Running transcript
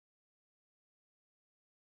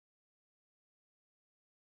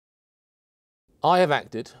I have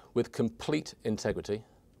acted with complete integrity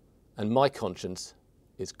and my conscience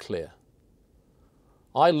is clear.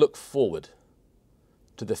 I look forward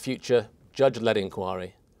to the future judge-led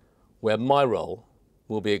inquiry where my role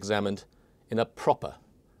will be examined in a proper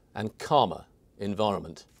and calmer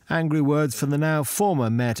environment. Angry words from the now former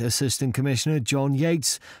Met Assistant Commissioner John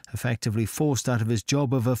Yates, effectively forced out of his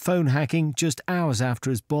job over phone hacking just hours after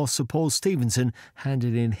his boss Sir Paul Stephenson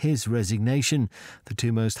handed in his resignation. The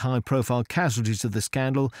two most high-profile casualties of the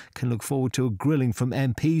scandal can look forward to a grilling from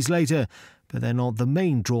MPs later. But they're not the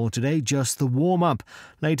main draw today, just the warm-up.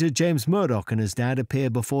 Later, James Murdoch and his dad appear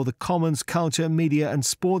before the Commons Culture, Media and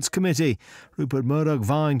Sports Committee. Rupert Murdoch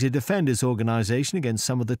vying to defend his organisation against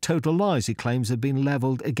some of the total lies he claims have been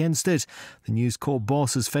levelled against it. The News Corp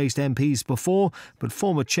boss has faced MPs before, but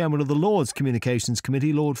former chairman of the Lords Communications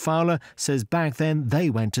Committee, Lord Fowler, says back then they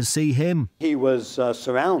went to see him. He was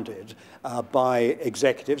surrounded by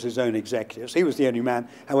executives, his own executives. He was the only man,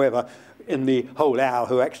 however, in the whole hour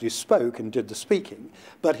who actually spoke and did the speaking.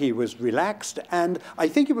 But he was relaxed, and I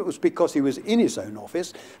think it was because he was in his own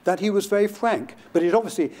office that he was very frank. But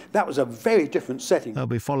that was a very different setting. They'll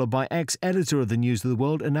be followed by ex-editor of the News of the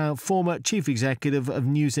World and now former chief executive of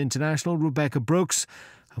News International, Rebecca Brooks.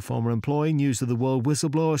 A former employee, News of the World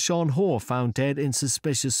whistleblower Sean Hoare, found dead in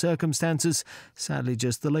suspicious circumstances. Sadly,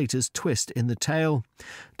 just the latest twist in the tale.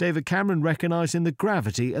 David Cameron recognising the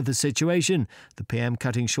gravity of the situation. The PM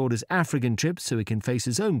cutting short his African trip so he can face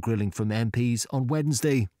his own grilling from MPs on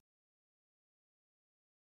Wednesday.